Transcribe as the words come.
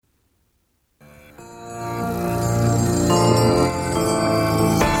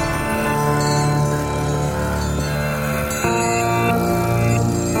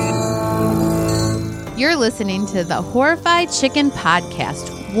listening to the Horrified Chicken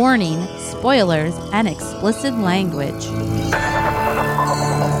Podcast. Warning, spoilers, and explicit language.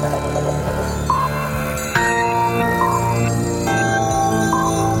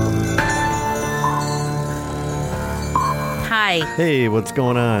 Hi. Hey, what's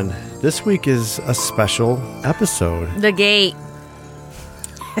going on? This week is a special episode. The Gate.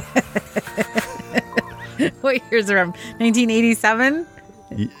 What years are from? 1987?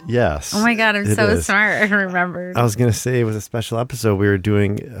 Yes. Oh my God, I'm so smart. I remembered. I was going to say it was a special episode. We were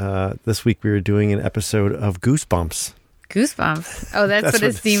doing, this week we were doing an episode of Goosebumps. Goosebumps. Oh, that's what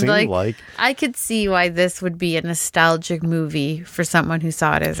it seemed like. I could see why this would be a nostalgic movie for someone who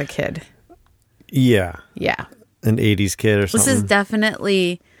saw it as a kid. Yeah. Yeah. An 80s kid or something. This is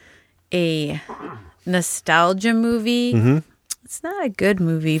definitely a nostalgia movie. Mm-hmm. It's not a good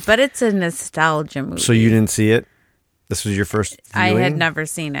movie, but it's a nostalgia movie. So you didn't see it? This was your first viewing? I had never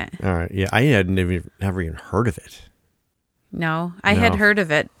seen it. All right. Yeah, I had never even heard of it. No, I had heard of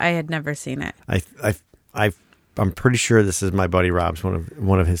it. I had never seen it. I'm pretty sure this is my buddy Rob's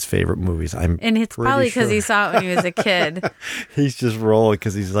one of his favorite movies. And it's probably because he saw it when he was a kid. He's just rolling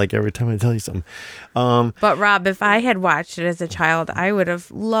because he's like, every time I tell you something. But Rob, if I had watched it as a child, I would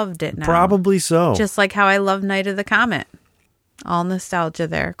have loved it now. Probably so. Just like how I love Night of the Comet. All nostalgia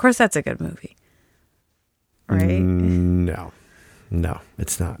there. Of course, that's a good movie. Right? No,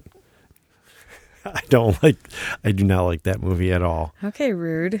 it's not. I do not like that movie at all. Okay,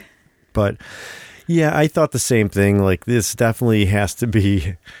 rude. But yeah, I thought the same thing. Like, this definitely has to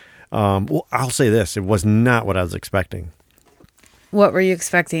be, well, I'll say this. It was not what I was expecting. What were you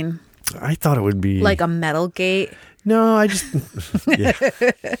expecting? I thought it would be like a metal gate. No, I just, yeah.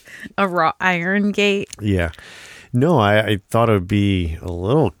 A raw iron gate. Yeah. No, I thought it would be a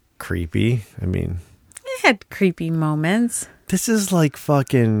little creepy. I mean, it had creepy moments. This is like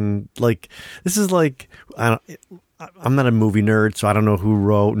I'm not a movie nerd, so I don't know who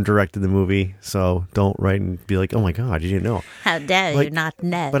wrote and directed the movie. So don't write and be like, oh my God, you didn't know. How dare you not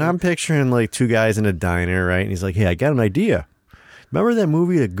know? But I'm picturing like two guys in a diner, right? And he's like, hey, I got an idea. Remember that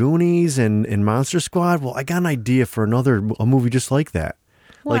movie, The Goonies and Monster Squad? Well, I got an idea for a movie just like that.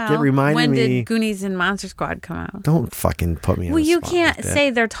 Well, like, it reminded me. When did Goonies and Monster Squad come out? Don't fucking put me on the spot. Well, you can't say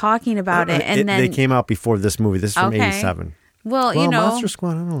they're talking about it and then they came out before this movie. This is from 87. Well, you know, Monster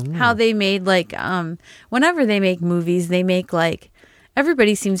Squad, I don't know. How they made like whenever they make movies, they make like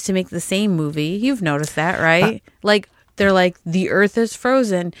everybody seems to make the same movie. You've noticed that, right? Like they're like the Earth is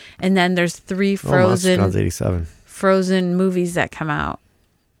frozen, and then there's 3 Monster Squad's 87. Frozen movies that come out.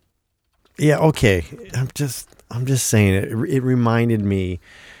 Yeah, okay. I'm just saying it reminded me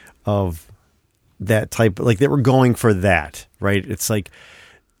of that type, like they were going for that, right? It's like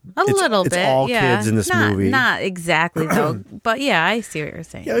it's all kids in this movie. Not exactly though, but yeah, I see what you're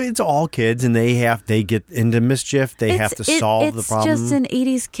saying. Yeah, it's all kids, and they get into mischief. They have to solve the problem. It's just an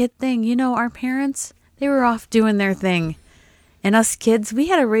 80s kid thing. You know, our parents, they were off doing their thing. And us kids, we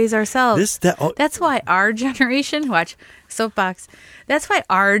had to raise ourselves. That's why our generation, watch, soapbox, that's why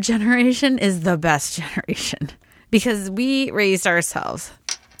our generation is the best generation. Because we raised ourselves.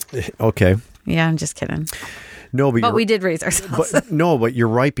 Okay. Yeah, I'm just kidding. No, but we did raise ourselves. But you're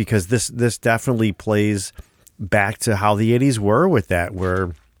right, because this definitely plays back to how the 80s were with that,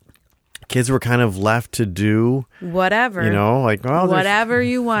 where kids were kind of left to do whatever, you know, like, well, whatever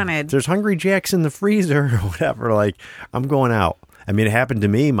you wanted. There's Hungry Jacks in the freezer or whatever. Like, I'm going out. I mean, it happened to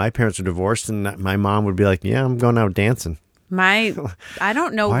me. My parents are divorced, and my mom would be like, "Yeah, I'm going out dancing." I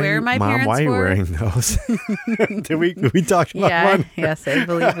don't know where my parents were. Why are you wearing those? Did we talk about one? Yes, I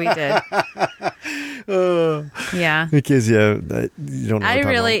believe we did. Yeah. Because you don't know.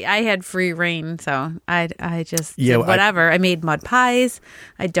 I had free reign, so I just did whatever. I made mud pies.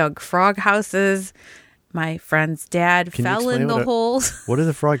 I dug frog houses. My friend's dad fell in the holes. What is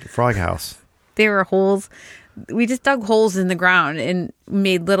a frog house? They were holes. We just dug holes in the ground and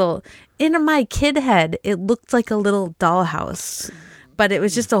made little. In my kid head, it looked like a little dollhouse, but it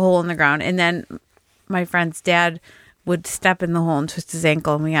was just a hole in the ground. And then my friend's dad would step in the hole and twist his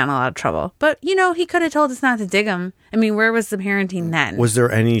ankle, and we got in a lot of trouble. But, you know, he could have told us not to dig them. I mean, where was the parenting then? Was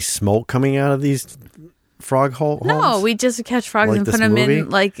there any smoke coming out of these frog holes? No, we just catch frogs like and put them in,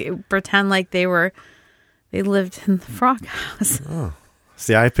 like, pretend like they lived in the frog house. Oh.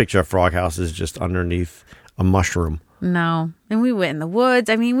 See, I picture a frog house as just underneath a mushroom. No. And we went in the woods.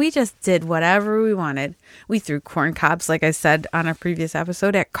 I mean, we just did whatever we wanted. We threw corn cobs, like I said on a previous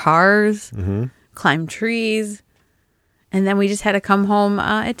episode, at cars, climbed trees. And then we just had to come home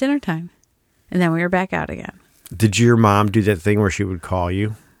at dinner time. And then we were back out again. Did your mom do that thing where she would call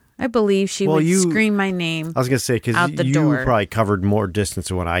you? I believe she would scream my name. I was going to say, because you probably covered more distance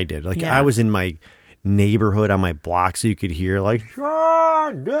than what I did. Like, I was in my neighborhood on my block so you could hear like,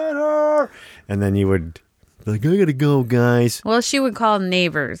 Sean, dinner. And then you would be like, I gotta go, guys. Well, she would call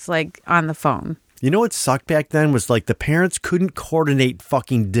neighbors like on the phone. You know what sucked back then was like the parents couldn't coordinate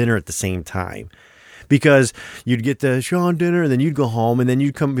fucking dinner at the same time. Because you'd get the Sean dinner, and then you'd go home, and then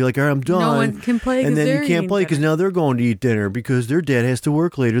you'd come and be like, all right, I'm done. No one can play, and then you can't play because dinner. now they're going to eat dinner because their dad has to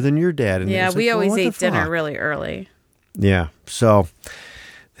work later than your dad. And Yeah, it's we like, well, always what the ate dinner fuck? really early. Yeah, so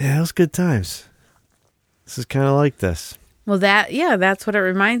yeah, it was good times. This is kind of like this. Well, that's what it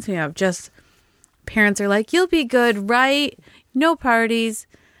reminds me of. Just parents are like, you'll be good, right? No parties.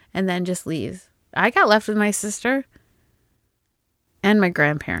 And then just leaves. I got left with my sister and my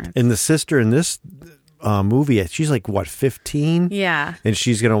grandparents. And the sister in this movie, she's like, what, 15? Yeah. And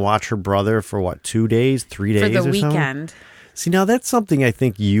she's going to watch her brother for what, 2 days, 3 days For the or something? weekend. See, now that's something I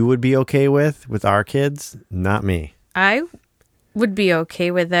think you would be okay with our kids, not me. I would be okay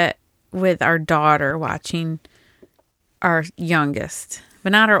with it with our daughter watching our youngest,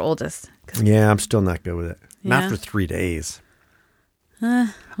 but not our oldest. Yeah, I'm still not good with it. Yeah. Not for 3 days.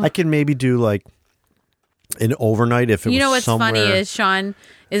 I can maybe do like an overnight if it was You know what's somewhere. funny is Sean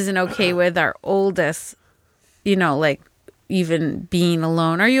isn't okay with our oldest, like even being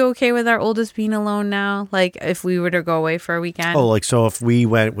alone. Are you okay with our oldest being alone now? Like if we were to go away for a weekend? Oh, like so if we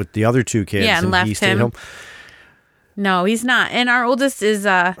went with the other two kids Yeah, and and left he stayed him. home. No, he's not. And our oldest is,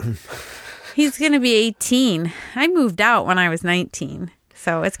 he's going to be 18. I moved out when I was 19.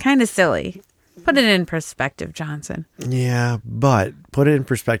 So it's kind of silly. Put it in perspective, Johnson. Yeah, but put it in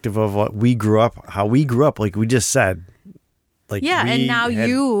perspective of what we grew up, how we grew up, like we just said. Like Yeah, we and now had-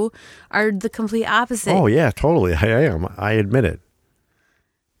 you are the complete opposite. Oh yeah, totally. I am. I admit it.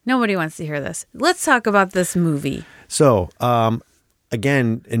 Nobody wants to hear this. Let's talk about this movie. So,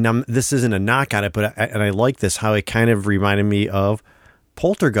 again, and this isn't a knock on it, but I like this, how it kind of reminded me of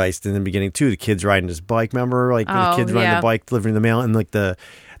Poltergeist in the beginning, too. The kid's riding his bike, remember? Like, the kid's riding the bike, delivering the mail, and like the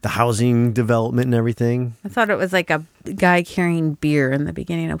housing development and everything. I thought it was like a guy carrying beer in the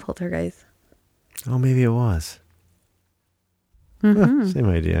beginning of Poltergeist. Oh, maybe it was. Mm-hmm. Same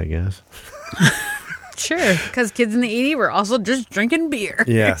idea, I guess. Sure, because kids in the 80s were also just drinking beer.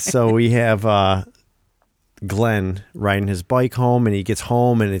 Yeah, so we have Glenn riding his bike home, and he gets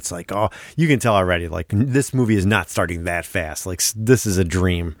home, and it's like, oh, you can tell already, like, this movie is not starting that fast. Like, this is a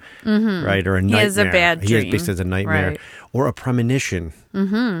dream, right? Or a nightmare. He has a bad He has dream. basically as a nightmare. Right. Or a premonition,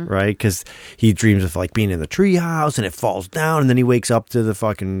 right? Because he dreams of, like, being in the treehouse, and it falls down, and then he wakes up to the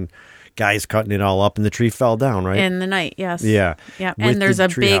fucking guys cutting it all up, and the tree fell down, right? In the night, yes. Yeah. Yeah, With and there's the a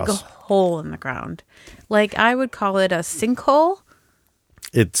big treehouse. hole in the ground. Like, I would call it a sinkhole.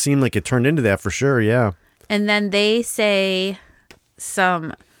 It seemed like it turned into that for sure, yeah. And then they say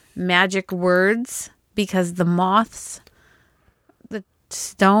some magic words because the moths, the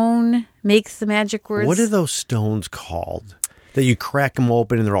stone makes the magic words. What are those stones called? That you crack them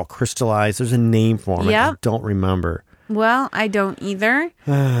open and they're all crystallized. There's a name for them. I Yep. just don't remember. Well, I don't either.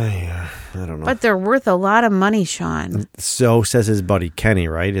 Yeah, I don't know. But they're worth a lot of money, Sean. So says his buddy Kenny,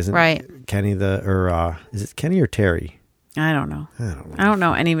 right? Isn't Right. Kenny is it Kenny or Terry? I don't know. I don't know. I don't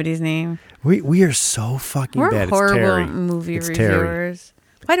know anybody's name. We are so fucking We're bad. horrible It's Terry. movie It's Terry. reviewers.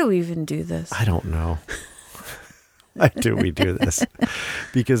 Why do we even do this? I don't know. We do this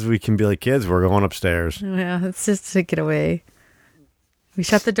because we can be like, kids, we're going upstairs. Yeah, it's just to get away. We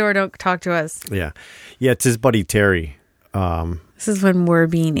shut the door, don't talk to us. Yeah. Yeah, it's his buddy Terry. This is when we're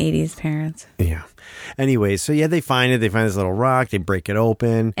being 80s parents. Yeah. Anyway, so yeah, they find it. They find this little rock. They break it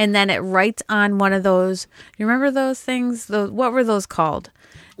open. And then it writes on one of those. You remember those things? What were those called?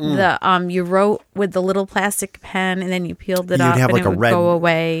 The you wrote with the little plastic pen, and then you peeled it You'd off, have and like it a would red- go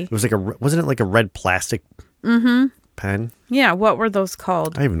away. It was like wasn't it like a red plastic pen? Yeah, what were those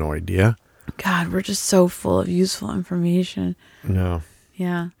called? I have no idea. God, we're just so full of useful information. No.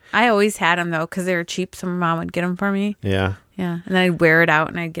 Yeah, I always had them though because they were cheap. So my mom would get them for me. Yeah. Yeah, and then I'd wear it out,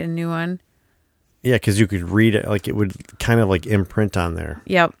 and I'd get a new one. Yeah, because you could read it. Like it would kind of like imprint on there.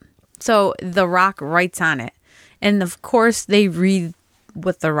 Yep. So the rock writes on it, and of course they read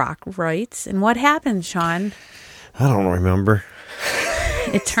what the rock writes. And what happens, Sean? I don't remember.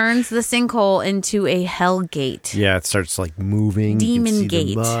 It turns the sinkhole into a hell gate. Yeah, it starts like moving. Demon you can see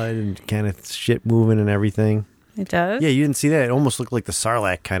gate. the mud and kind of shit moving and everything. It does? Yeah, you didn't see that. It almost looked like the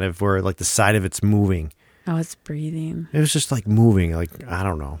Sarlacc kind of where like the side of it's moving. Oh, it's breathing. It was just like moving. Like, I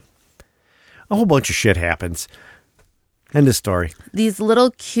don't know. A whole bunch of shit happens. End of story. These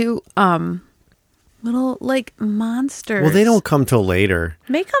little cute, little like monsters. Well, they don't come till later.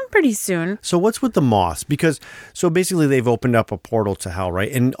 They come pretty soon. So what's with the moths? Because so basically they've opened up a portal to hell,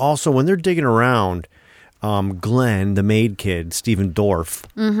 right? And also when they're digging around, Glenn, the maid kid, Stephen Dorff,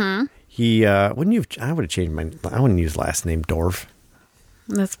 He wouldn't you? I would have changed my. I wouldn't use last name Dorf.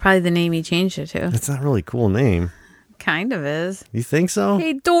 That's probably the name he changed it to. That's not a really cool name. Kind of is. You think so?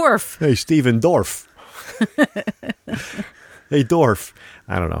 Hey, Dorf. Hey, Steven Dorf. Hey, Dorf.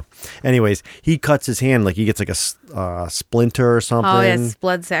 I don't know. Anyways, he cuts his hand like he gets like a splinter or something. Oh, yes,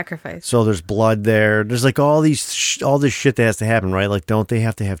 blood sacrifice. So there's blood there. There's like all this shit that has to happen, right? Like, don't they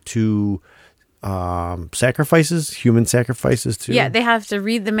have to have two sacrifices, human sacrifices too? Yeah, they have to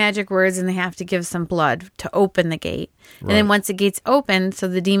read the magic words and they have to give some blood to open the gate. And then once the gate's open, so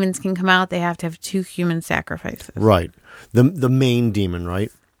the demons can come out, they have to have 2 human sacrifices. Right. The main demon,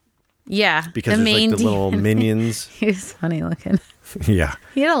 right? Yeah, Because the there's main like the little minions. He was funny looking. Yeah.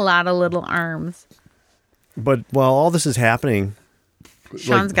 He had a lot of little arms. But while all this is happening,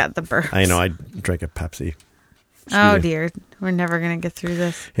 Sean's got the burps. I know. I drank a Pepsi. Oh, dear. We're never going to get through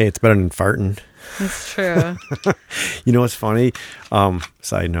this. Hey, it's better than farting. It's true. You know what's funny?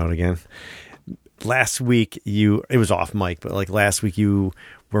 Side note again. Last week it was off mic, but like last week you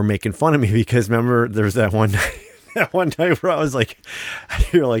were making fun of me because remember there was that one night where I was like,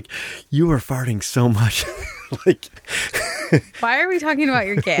 you're like, you were farting so much. Like, why are we talking about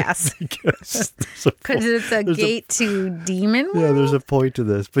your gas? Because it's a gate to demon world? Yeah, there's a point to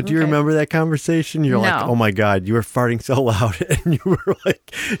this. But do you remember that conversation? You're like, oh my God, you were farting so loud. And you were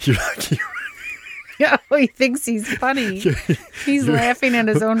like, oh, he thinks he's funny. He's laughing at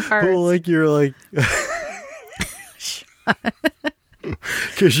his own farts. Well, like you're like,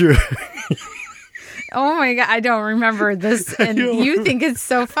 because you're. Oh my God, I don't remember this. And you think it's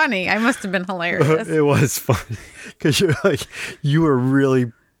so funny. I must have been hilarious. It was funny because you're like, you were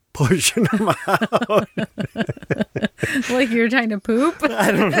really pushing them out. Like you're trying to poop?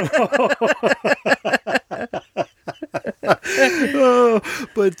 I don't know.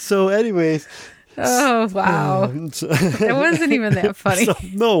 But so anyways. Oh, wow. It wasn't even that funny.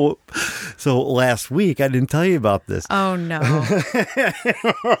 So last week, I didn't tell you about this. Oh, no.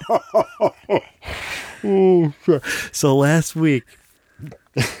 So last week,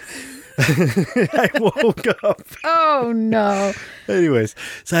 I woke up. Oh, no. Anyways,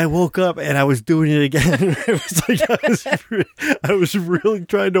 so I woke up and I was doing it again. It was like I was really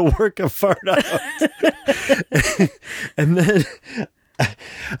trying to work a fart out. And then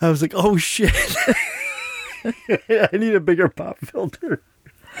I was like, oh shit. I need a bigger pop filter.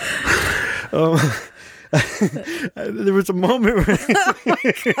 There was a moment where oh my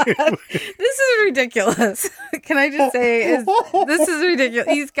God. This is ridiculous. Can I just say, this is ridiculous.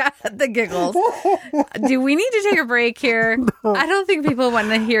 He's got the giggles. Do we need to take a break here? I don't think people want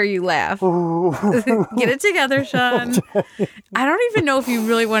to hear you laugh. Get it together, Sean. I don't even know if you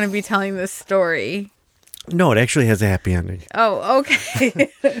really want to be telling this story. No, it actually has a happy ending. Oh,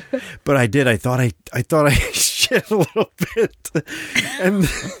 okay. But I did. I thought I shit a little bit. And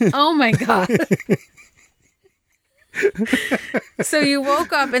oh my God. So you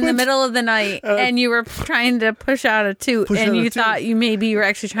woke up in the middle of the night and you were trying to push out a toot and you thought you were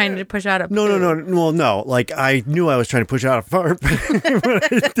actually trying to push out a No. Well, no. Like I knew I was trying to push out a fart.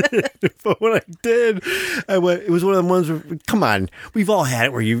 But when I did, it was one of the ones where, come on, we've all had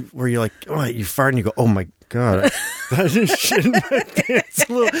it where you're like, oh, you fart and you go, oh my God, I just shit in my pants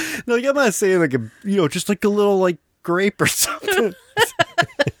a little. No, I'm not saying like just like a little like grape or something.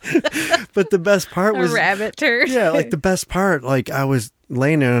 But the best part was a rabbit turd. Yeah, like the best part, like I was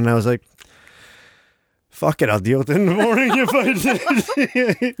laying there and I was like, fuck it, I'll deal with it in the morning if I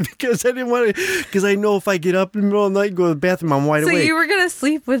did. Because I didn't want to, because I know if I get up in the middle of the night and go to the bathroom, I'm wide awake. So you were going to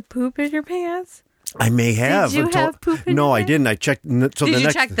sleep with poop in your pants? I may have. Did you have poop in your No, I pants? didn't. I checked. So Did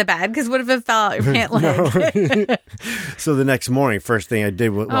you check the bed? Because what if it fell out your pant leg? So the next morning, first thing I did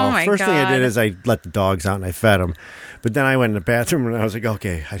was, thing I did is I let the dogs out and I fed them. But then I went in the bathroom and I was like,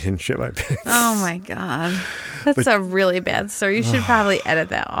 okay, I didn't shit my pants. Oh my God. That's a really bad story. You should probably edit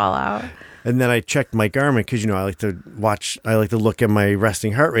that all out. And then I checked my Garmin because, I like to look at my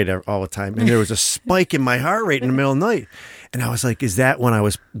resting heart rate all the time. And there was a spike in my heart rate in the middle of the night. And I was like, is that when I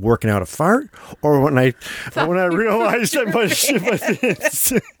was working out a fart? Or when I realized I might shit my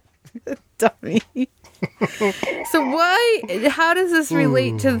pants? Dummy. So how does this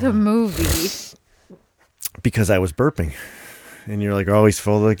relate to the movie? Because I was burping. And you're like, always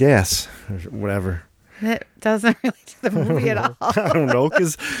full of gas or whatever. It doesn't relate to the movie at all. I don't know,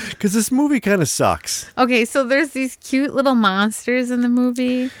 because this movie kind of sucks. Okay, so there's these cute little monsters in the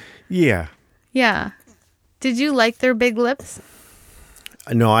movie. Yeah. Yeah. Did you like their big lips?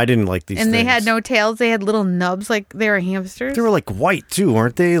 No, I didn't like these And things. they had no tails. They had little nubs like they were hamsters. They were like white, too,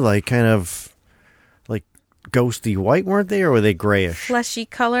 weren't they? Like kind of like ghosty white, weren't they? Or were they grayish? Fleshy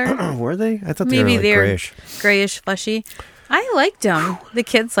color. Were they? I thought Maybe they were like grayish. Grayish, fleshy. I liked him. The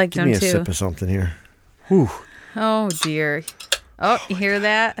kids liked Give him me a too. sip of something here. Whew. Oh dear. Oh, you hear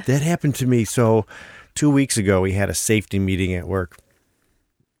that? That happened to me. So 2 weeks ago, we had a safety meeting at work.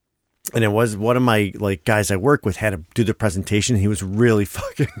 And it was one of my guys I work with had to do the presentation. He was really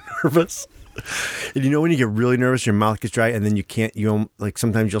fucking nervous. And you know when you get really nervous, your mouth gets dry, and then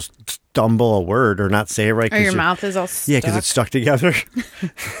sometimes you'll stumble a word or not say it right. Or your mouth is all stuck. Yeah, because it's stuck together.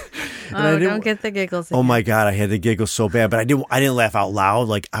 Oh, don't get the giggles. Oh my God, I had the giggles so bad, but I didn't laugh out loud.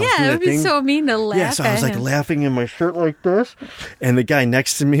 I was it would be so mean to laugh. Yeah, so I was at him. laughing in my shirt like this, and the guy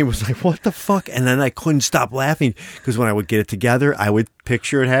next to me was like, "What the fuck?" And then I couldn't stop laughing because when I would get it together, I would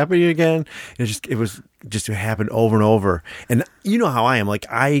picture it happening again. It happened over and over. And you know how I am.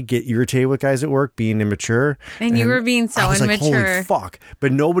 I get irritated with guys at work being immature. And you were being so I was immature. Like, holy fuck.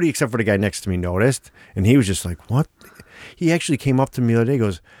 But nobody except for the guy next to me noticed. And he was just like, what? He actually came up to me the other day and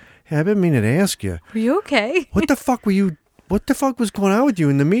goes, hey, I've been meaning to ask you. Were you okay? What the fuck was going on with you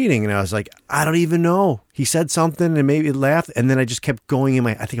in the meeting? And I was like, I don't even know. He said something and maybe laughed. And then I just kept going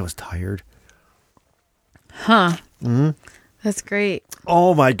I think I was tired. Huh. Mm-hmm. That's great.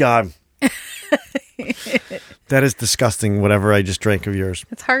 Oh my God. That is disgusting, whatever I just drank of yours.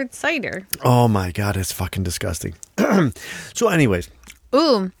 It's hard cider. Oh my God, it's fucking disgusting. So anyways.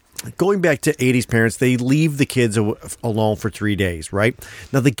 Ooh. Going back to 80s parents, they leave the kids alone for 3 days, right?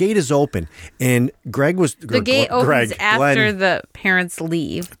 Now, the gate is open, and The gate opens after the parents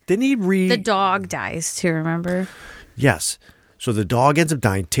leave. Didn't he The dog dies, too, remember? Yes. So the dog ends up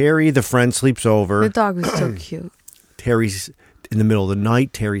dying. Terry, the friend, sleeps over. The dog was so cute. Terry's in the middle of the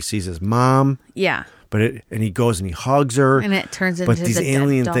night. Terry sees his mom. Yeah. And he goes and he hugs her. And it turns into But these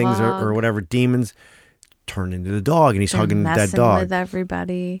alien things or whatever demons turn into the dog, and he's hugging the dead dog. With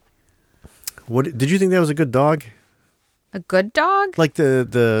everybody. What did you think that was a good dog? A good dog? Like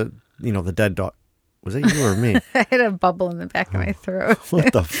the dead dog. Was that you or me? I had a bubble in the back of my throat.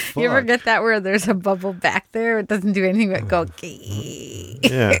 What the fuck? You ever get that where there's a bubble back there? It doesn't do anything but go.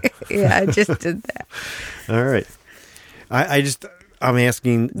 Yeah. Yeah, I just did that. All right. I'm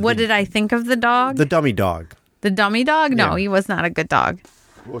asking. What did I think of the dog? The dummy dog. The dummy dog? No, Yeah. he was not a good dog.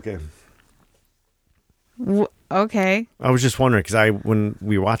 Okay. Okay. I was just wondering because when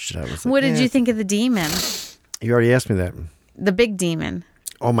we watched it, I was like, What did you think of the demon? You already asked me that. The big demon.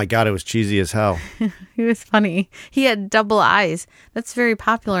 Oh my God, it was cheesy as hell. He was funny. He had double eyes. That's very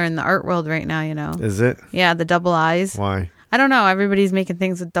popular in the art world right now, you know. Is it? Yeah, the double eyes. Why? I don't know. Everybody's making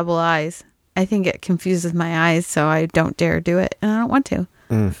things with double eyes. I think it confuses my eyes, so I don't dare do it, and I don't want to.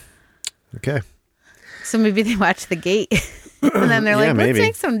 Okay. So maybe they watch The Gate, and then they're like, let's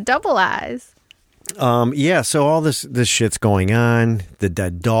make some double eyes. Yeah, so all this shit's going on. The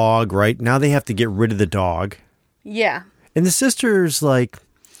dead dog, right? Now they have to get rid of the dog. Yeah. And the sister's like...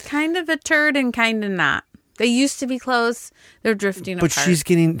 kind of a turd and kind of not. They used to be close. They're drifting apart.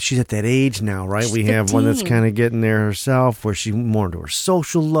 But she's at that age now, right? She's we have one that's 15. kind of getting there herself, where she's more into her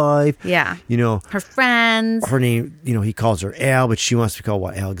social life. Yeah. You know. Her friends. Her name, he calls her Al, but she wants to be called,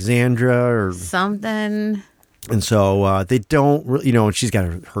 what, Alexandra or... something. And so they don't, and she's got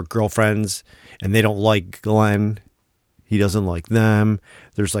her girlfriends, and they don't like Glenn. He doesn't like them.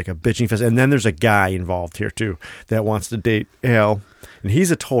 There's like a bitching fest. And then there's a guy involved here, too, that wants to date Al. And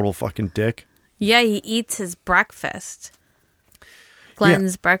he's a total fucking dick. Yeah, he eats his breakfast.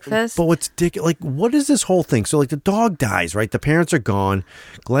 Glenn's breakfast. But what's dick? Like, what is this whole thing? So, like, the dog dies, right? The parents are gone.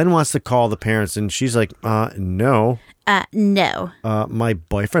 Glenn wants to call the parents, and she's like, no. No. My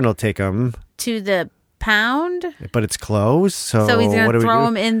boyfriend will take him. To the pound? But it's closed, so he's going what do to we throw do?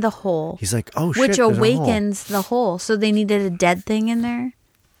 him in the hole. He's like, oh, shit, which there's a hole. awakens the hole. So they needed a dead thing in there?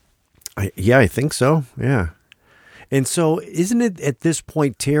 I think so, yeah. And so, isn't it at this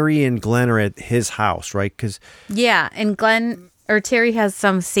point Terry and Glenn are at his house, right? Yeah, and Terry has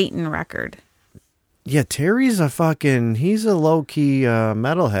some Satan record. Yeah, Terry's he's a low-key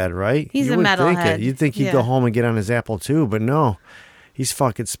metalhead, right? He's you a would metalhead. Think it. You'd think he'd go home and get on his Apple II, but no. He's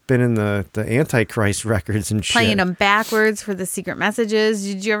fucking spinning the Antichrist records and shit. Playing them backwards for the secret messages.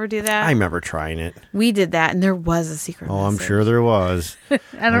 Did you ever do that? I remember trying it. We did that, and there was a secret message. Oh, I'm sure there was.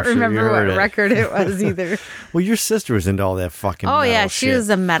 I don't remember what record it was either. Well, your sister was into all that fucking Oh, metal yeah, she shit. was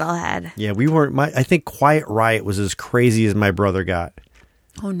a metalhead. Yeah, we weren't. I think Quiet Riot was as crazy as my brother got.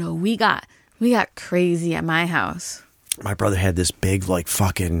 Oh, no, we got crazy at my house. My brother had this big, it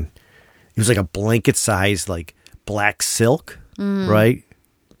was like a blanket-sized, black silk, right?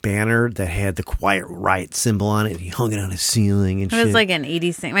 Banner that had the Quiet Riot symbol on it. And he hung it on his ceiling and shit. It was like an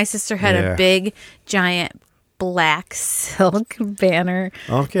 80s thing. My sister had a big, giant black silk banner.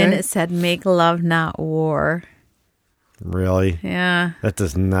 Okay. And it said, "Make love, not war." Really? Yeah. That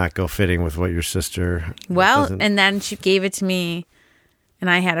does not go fitting with what your sister. Well, doesn't- and then she gave it to me, and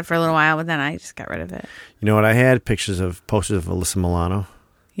I had it for a little while, but then I just got rid of it. you know what? I had posters of Alyssa Milano.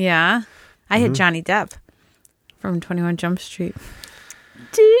 Yeah. I had Johnny Depp from 21 Jump Street.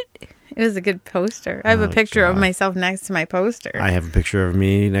 Dude. It was a good poster. I have a picture of myself next to my poster. I have a picture of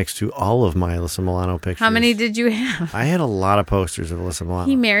me next to all of my Alyssa Milano pictures. How many did you have? I had a lot of posters of Alyssa Milano.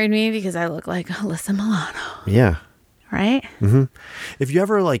 He married me because I look like Alyssa Milano, Yeah. right? If you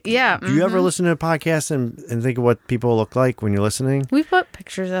ever do you ever listen to a podcast and think of what people look like when you're listening? We put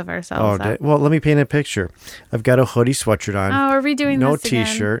pictures of ourselves up. Well, let me paint a picture. I've got a hoodie sweatshirt on. Oh, are we doing no this again?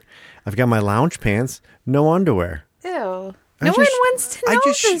 t-shirt. I've got my lounge pants, no underwear. Ew. No I one just- wants to know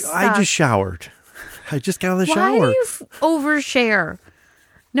this stuff. I just showered. I just got out of the Why shower. do you overshare?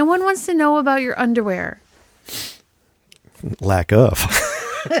 No one wants to know about your underwear. Lack of.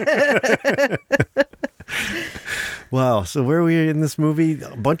 Wow. So where are we in this movie?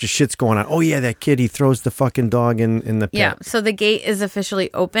 A bunch of shit's going on. Oh yeah, that kid, he throws the fucking dog in the pit. Yeah. So the gate is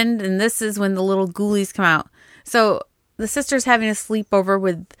officially opened, and this is when the little ghoulies come out. So the sister's having a sleepover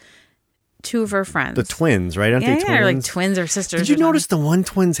with two of her friends. The twins, right? Aren't yeah, they twins? they're like twins or sisters. Did you or something. notice the one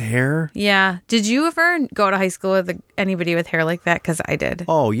twin's hair? Yeah. Did you ever go to high school with anybody with hair like that? Because I did.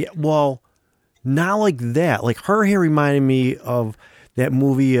 Oh yeah. Well, not like that. Like her hair reminded me of that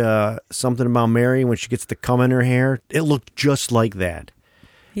movie, Something About Mary, when she gets the cum in her hair. It looked just like that.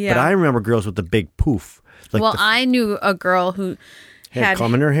 Yeah. But I remember girls with the big poof. Like well, I knew a girl who had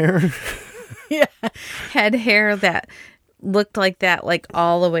cum in her hair. had hair that looked like that, like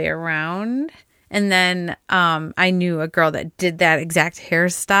all the way around. And then I knew a girl that did that exact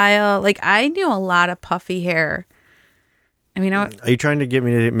hairstyle. Like I knew a lot of puffy hair. I mean, Are you trying to get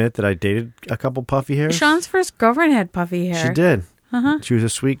me to admit that I dated a couple puffy hairs? Sean's first girlfriend had puffy hair. She did. She was a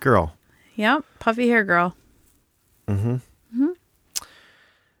sweet girl. Yep, puffy hair girl.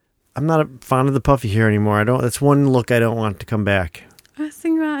 I'm not fond of the puffy hair anymore. That's one look I don't want to come back. I was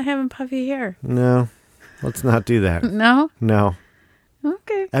thinking about having puffy hair. No, let's not do that. No? No.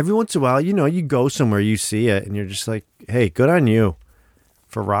 Okay. Every once in a while, you go somewhere, you see it, and you're just like, hey, good on you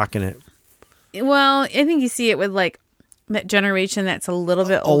for rocking it. Well, I think you see it with like that generation that's a little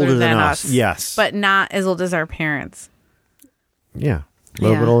bit older than us. Yes. But not as old as our parents. Yeah. A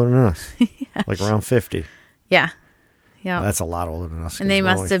little Yeah. bit older than us. Like around 50. Yeah. Yeah. That's a lot older than us. And they 'cause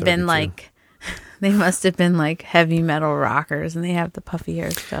we're must only have been 32. like, they must have been like heavy metal rockers, and they have the puffy hair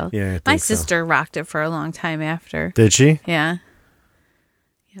still. Yeah, I think my so. sister rocked it for a long time after. Did she? Yeah.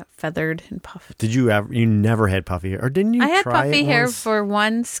 Yeah, feathered and puffed. Did you ever? You never had puffy hair, or didn't you? I had try puffy it hair once? for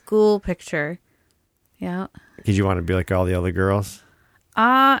one school picture. Yeah. Did you want to be like all the other girls?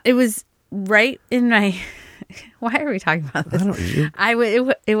 It was right in my. Why are we talking about this? I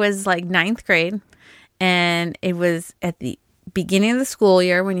don't. It was like 9th grade, and it was at the beginning of the school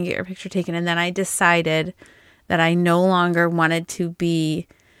year when you get your picture taken, and then I decided that I no longer wanted to be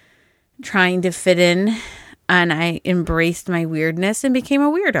trying to fit in, and I embraced my weirdness and became a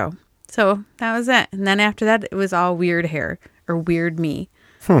weirdo. So that was it. And then after that, it was all weird hair or weird me.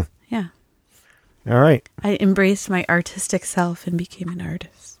 Yeah. All right. I embraced my artistic self and became an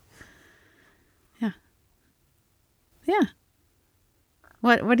artist. Yeah. Yeah.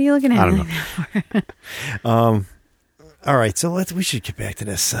 What are you looking at? I don't me know. like that for? All right, so we should get back to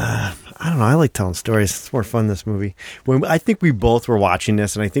this. I don't know. I like telling stories. It's more fun, this movie. I think we both were watching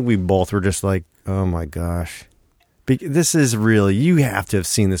this, and I think we both were just like, oh my gosh. This is really, you have to have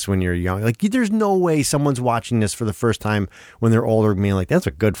seen this when you're young. Like, there's no way someone's watching this for the first time when they're older, being like, that's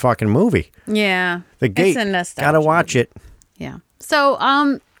a good fucking movie. Yeah. The Gate. It's a nostalgia Gotta watch it. Yeah. So,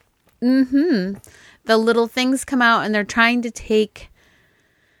 the little things come out and they're trying to take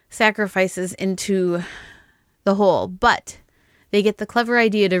sacrifices into the hole, but they get the clever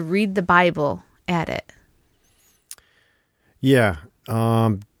idea to read the Bible at it. Yeah.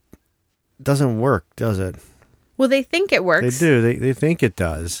 Doesn't work, does it? Well, they think it works. They do. They think it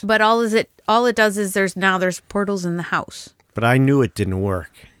does. But all it does is there's portals in the house. But I knew it didn't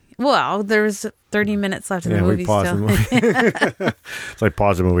work. Well, there's 30 minutes left in the movie we paused still. the movie. It's like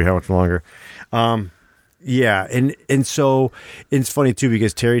pause the movie. How much longer? Yeah, and so it's funny too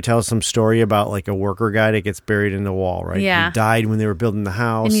because Terry tells some story about like a worker guy that gets buried in the wall, right? Yeah. He died when they were building the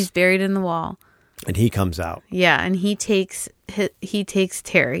house, And he's buried in the wall. and he comes out. Yeah, and he takes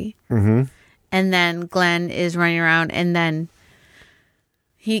Terry. Mm-hmm. And then Glenn is running around, and then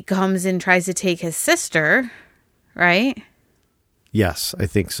he comes and tries to take his sister, right? Yes, I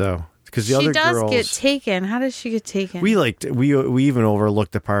think so. Because the She other does girls, get taken. How does she get taken? we even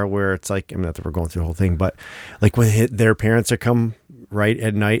overlooked the part where it's like, I mean, not that we're going through the whole thing, but like when their parents are come right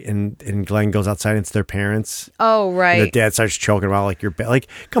at night, and Glenn goes outside and it's their parents. Oh, right. And the dad starts choking about like like,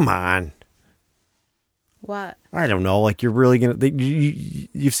 come on. What? I don't know. Like, you're really gonna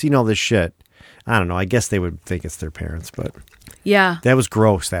you've seen all this shit. I don't know. I guess they would think it's their parents, but Yeah. that was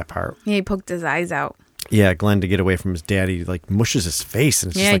gross. That part. Yeah, he poked his eyes out. Yeah, Glenn, to get away from his dad, he like mushes his face,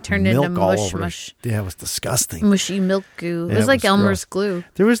 and it's Yeah, just he like turned milk into all mush, over. mush. Yeah, it was disgusting. Mushy milk goo. Yeah, It was like Elmer's gross. glue.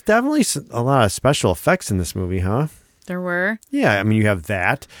 There was definitely a lot of special effects in this movie, huh? There were. Yeah, I mean, you have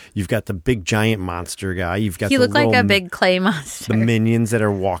that. You've got the big giant monster guy. You've got He the looked like a little big clay monster. the minions that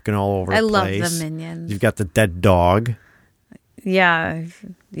are walking all over I the love place. the minions. You've got the dead dog. Yeah.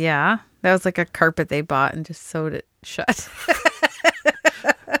 Yeah. That was like a carpet they bought and just sewed it shut.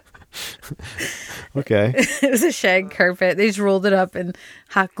 Okay. It was a shag carpet. They just rolled it up and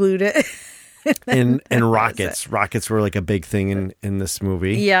hot glued it. and rockets. Rockets were like a big thing in this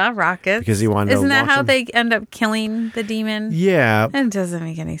movie. Yeah, rockets. Because he wanted to Isn't that launch how them. they end up killing the demon? Yeah, It doesn't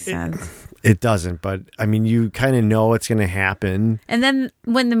make any sense. it doesn't. But I mean, you kind of know it's going to happen. And then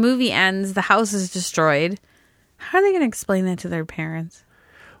when the movie ends, the house is destroyed. How are they going to explain that to their parents?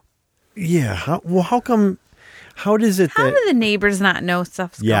 Yeah. How come? How does it? How that, do the neighbors not know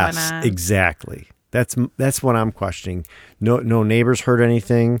stuff's yes, going on? exactly. That's what I'm questioning. No neighbors heard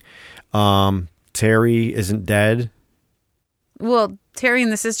anything. Terry isn't dead. Well, Terry and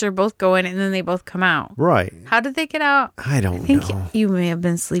the sister both go in and then they both come out. Right. How did they get out? I don't I think know. you may have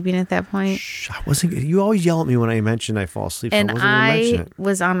been sleeping at that point. Shh, I wasn't. You always yell at me when I mention I fall asleep. So And I wasn't going to mention I it.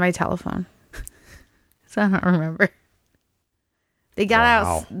 was on my telephone. So I don't remember. They got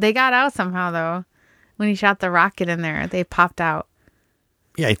Wow. out. They got out somehow though. When he shot the rocket in there, they popped out.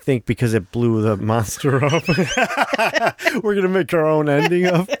 Yeah, I think because it blew the monster up. We're going to make our own ending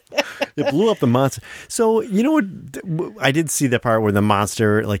of it. Blew up the monster. So, you know what? I did see the part where the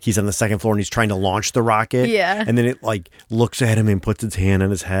monster, like, he's on the second floor and he's trying to launch the rocket. Yeah. And then it, like, looks at him and puts its hand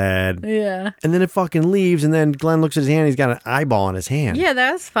on his head. Yeah. And then it fucking leaves. And then Glenn looks at his hand and he's got an eyeball in his hand. Yeah,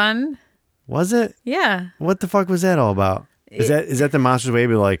 that was fun. Was it? Yeah. What the fuck was that all about? Is that the monster's way to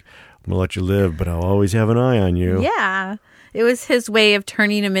be like, I'm going to let you live, but I'll always have an eye on you? Yeah. It was his way of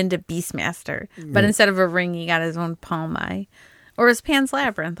turning him into Beastmaster. But instead of a ring, he got his own palm eye. Or his Pan's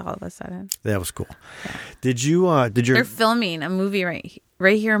Labyrinth all of a sudden. That was cool. Yeah. Did you, They're filming a movie right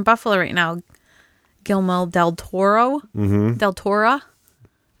here in Buffalo right now. Guillermo del Toro. Mm-hmm. Del Toro.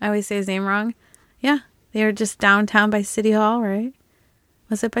 I always say his name wrong. Yeah. They were just downtown by City Hall, right?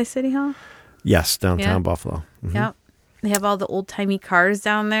 Was it by City Hall? yes, downtown Yeah. Buffalo. Mhm. Yep. They have all the old timey cars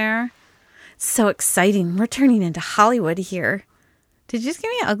down there. So exciting. We're turning into Hollywood here. Did you just give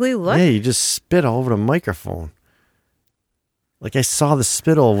me an ugly look? Yeah, you just spit all over the microphone. Like I saw the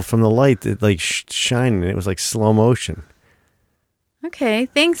spittle from the light that like shining. It was like slow motion. Okay.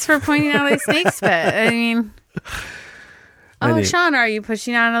 Thanks for pointing out I snake spit. I mean, oh, Any- Sean, are you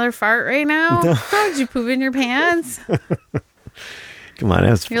pushing out another fart right now? No. Oh, did you poop in your pants? Come on,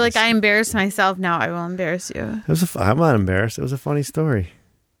 that was. You're like, I embarrassed myself. Now I will embarrass you. I'm not embarrassed. It was a funny story.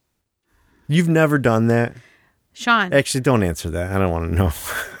 You've never done that. Sean, Actually, don't answer that. I don't want to know.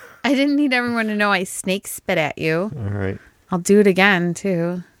 I didn't need everyone to know I snake spit at you. All right. I'll do it again,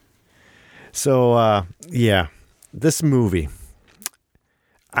 too. So, yeah, this movie.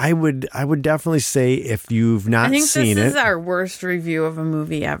 I would definitely say if you've not I think seen this is it. our worst review of a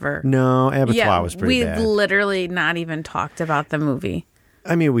movie ever. No, Abattoir was pretty we've bad. literally not even talked about the movie.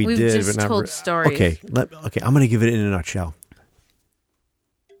 I mean, we've did, just but not told stories. Okay, I'm going to give it in a nutshell.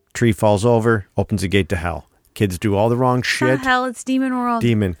 Tree falls over, opens a gate to hell. Kids do all the wrong shit. What the hell? It's Demon World.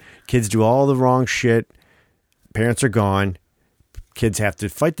 Demon. Kids do all the wrong shit. Parents are gone. Kids have to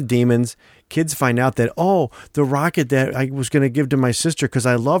fight the demons. Kids find out that, oh, the rocket that I was going to give to my sister because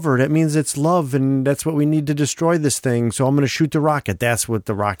I love her, that means it's love, and that's what we need to destroy this thing. So I'm going to shoot the rocket. That's what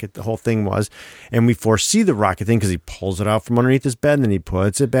the whole thing was. And we foresee the rocket thing because he pulls it out from underneath his bed and then he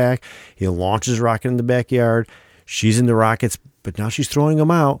puts it back. He launches the rocket in the backyard. She's in the rockets, but now she's throwing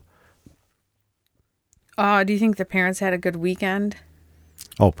them out. Oh, do you think the parents had a good weekend?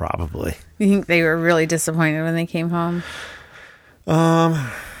 Oh, probably. You think they were really disappointed when they came home?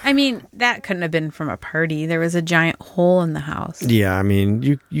 I mean, that couldn't have been from a party. There was a giant hole in the house. Yeah, I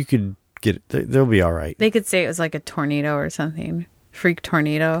mean, you could get it. They'll be all right. They could say it was like a tornado or something. Freak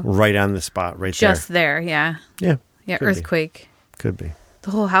tornado. Right on the spot, right Just there, yeah. there. Yeah, Could be. earthquake. Could be.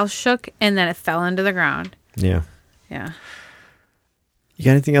 The whole house shook and then it fell into the ground. Yeah. Yeah. You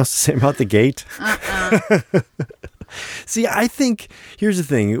got anything else to say about the gate? See, I think here's the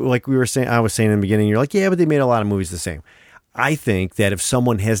thing. Like I was saying in the beginning, you're like, yeah, but they made a lot of movies the same. I think that if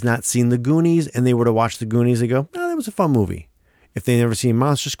someone has not seen The Goonies and they were to watch The Goonies, they go, oh, that was a fun movie. If they never seen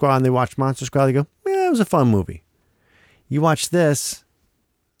Monster Squad and they watch Monster Squad, they go, yeah, that was a fun movie. You watch this,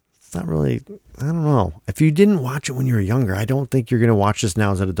 it's not really, I don't know. If you didn't watch it when you were younger, I don't think you're going to watch this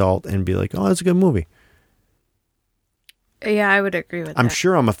now as an adult and be like, oh, that's a good movie. Yeah, I would agree with that. I'm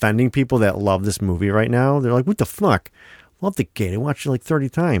sure I'm offending people that love this movie right now. They're like, what the fuck? Love the Gate. I watched it like 30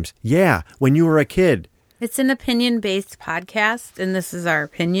 times. Yeah, when you were a kid. It's an opinion-based podcast, and this is our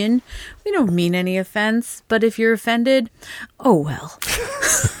opinion. We don't mean any offense, but if you're offended, oh well.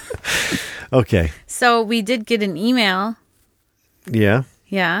 Okay. So we did get an email. Yeah.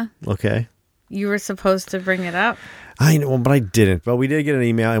 Yeah. Okay. You were supposed to bring it up. I know, but I didn't. But we did get an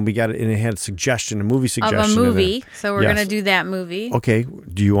email, and we got it, and it had a movie suggestion. Of a movie. So we're Yes. going to do that movie. Okay.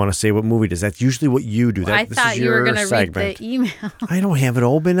 Do you want to say what movie it is? That's usually what you do. I This thought is you were your going to read segment. the email. I don't have it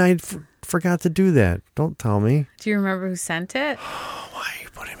open. I forgot to do that. Don't tell me. Do you remember who sent it? Why are you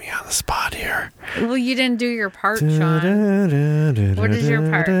putting me on the spot here? Well, you didn't do your part, Sean. What is your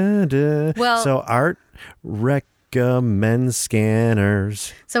part? Well- so Art recommends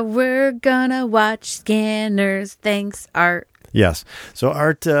Scanners. So we're going to watch Scanners. Thanks, Art. Yes. So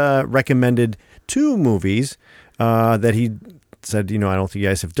Art recommended 2 movies that he said, I don't think you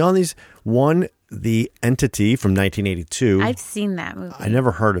guys have done these. One, The Entity from 1982. I've seen that movie. I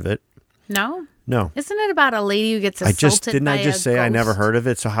never heard of it. No? No. Isn't it about a lady who gets I assaulted by I just a say I ghost? never heard of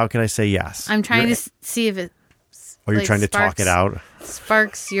it, so how can I say yes? I'm trying to see if it Or you're like, trying to talk it out?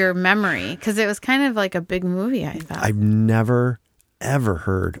 sparks your memory, because it was kind of like a big movie, I thought. I've never, ever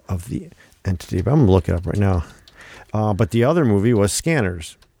heard of The Entity, but I'm going to look it up right now. But the other movie was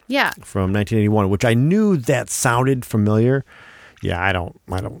Scanners Yeah. from 1981, which I knew that sounded familiar. Yeah, I don't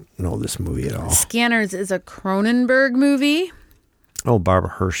know this movie at all. Scanners is a Cronenberg movie. Oh,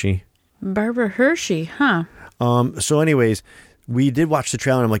 Barbara Hershey. Barbara Hershey, huh? So anyways, we did watch the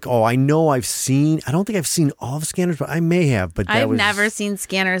trailer and I'm like, oh, I don't think I've seen all of Scanners, but I may have. But I've never seen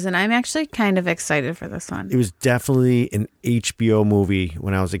Scanners, and I'm actually kind of excited for this one. It was definitely an HBO movie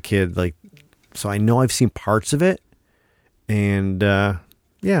when I was a kid. So I know I've seen parts of it. And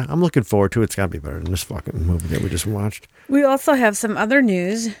yeah, I'm looking forward to it. It's got to be better than this fucking movie that we just watched. We also have some other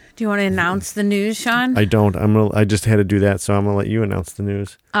news. Do you want to announce the news, Sean? I don't. I just had to do that, so I'm going to let you announce the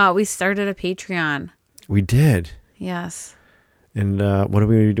news. We started a Patreon. We did. Yes. And what are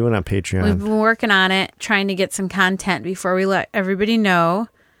we doing on Patreon? We've been working on it, trying to get some content before we let everybody know.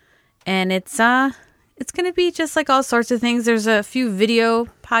 And it's going to be just like all sorts of things. There's a few video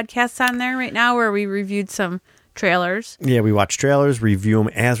podcasts on there right now where we reviewed some trailers. Yeah, we watch trailers, review them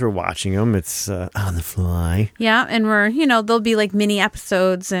as we're watching them. It's on the fly. Yeah, and there'll be like mini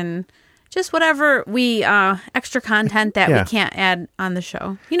episodes and just whatever extra content that we can't add on the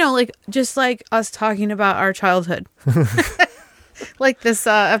show. Just like us talking about our childhood. Like this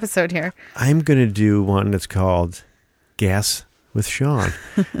episode here. I'm going to do one that's called Gas with Sean.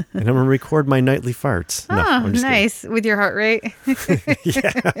 And I'm going to record my nightly farts. No, I'm just nice. With your heart rate.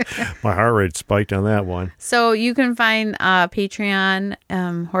 Yeah, my heart rate spiked on that one. So you can find Patreon,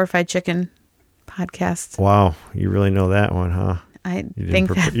 Horrified Chicken podcast. Wow, you really know that one, huh? I You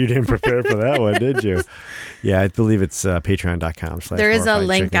think didn't prepare for that one, did you? Yeah, I believe it's patreon.com/. there is a Horrified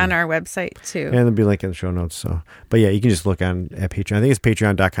link Chicken. on our website too. And there'll be a link in the show notes. So, but yeah, you can just look at Patreon. I think it's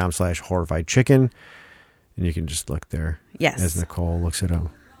patreon.com/horrified chicken. And you can just look there. Yes. As Nicole looks it up.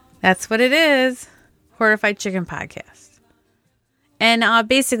 That's what it is. Horrified Chicken podcast. And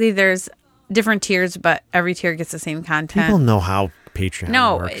basically there's different tiers, but every tier gets the same content. People know how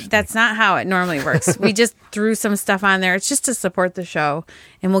Patreon works. That's not how it normally works. We just threw some stuff on there. It's just to support the show,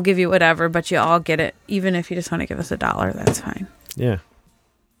 and we'll give you whatever, but you all get it. Even if you just want to give us $1, that's fine. Yeah.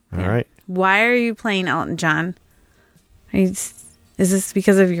 All right. Why are you playing Elton John? Is this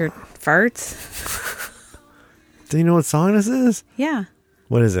because of your farts? Do you know what song this is? Yeah.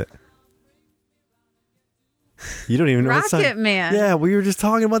 What is it? You don't even know what song. Rocket Man. Yeah, we were just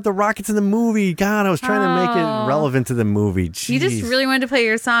talking about the rockets in the movie. God, I was trying to make it relevant to the movie. Jeez. You just really wanted to play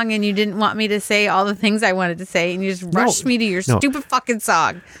your song, and you didn't want me to say all the things I wanted to say, and you just rushed me to your stupid fucking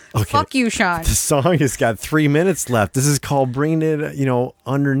song. Okay. Fuck you, Sean. The song has got 3 minutes left. This is called Bringing It,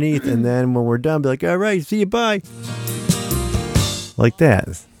 underneath. And then when we're done, be like, all right, see you, bye. Like that.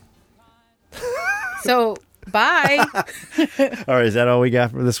 So, bye. All right, is that all we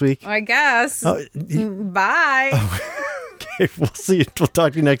got for this week? I guess. Oh, Bye. okay, we'll see you. We'll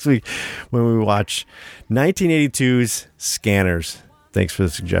talk to you next week when we watch 1982's Scanners. Thanks for the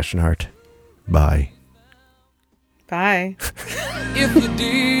suggestion, Hart. Bye. Bye. If you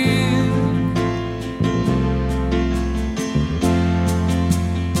did,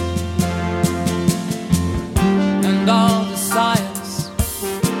 and all the science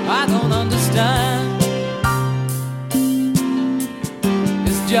I don't understand,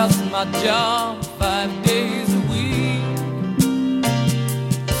 it's just my job 5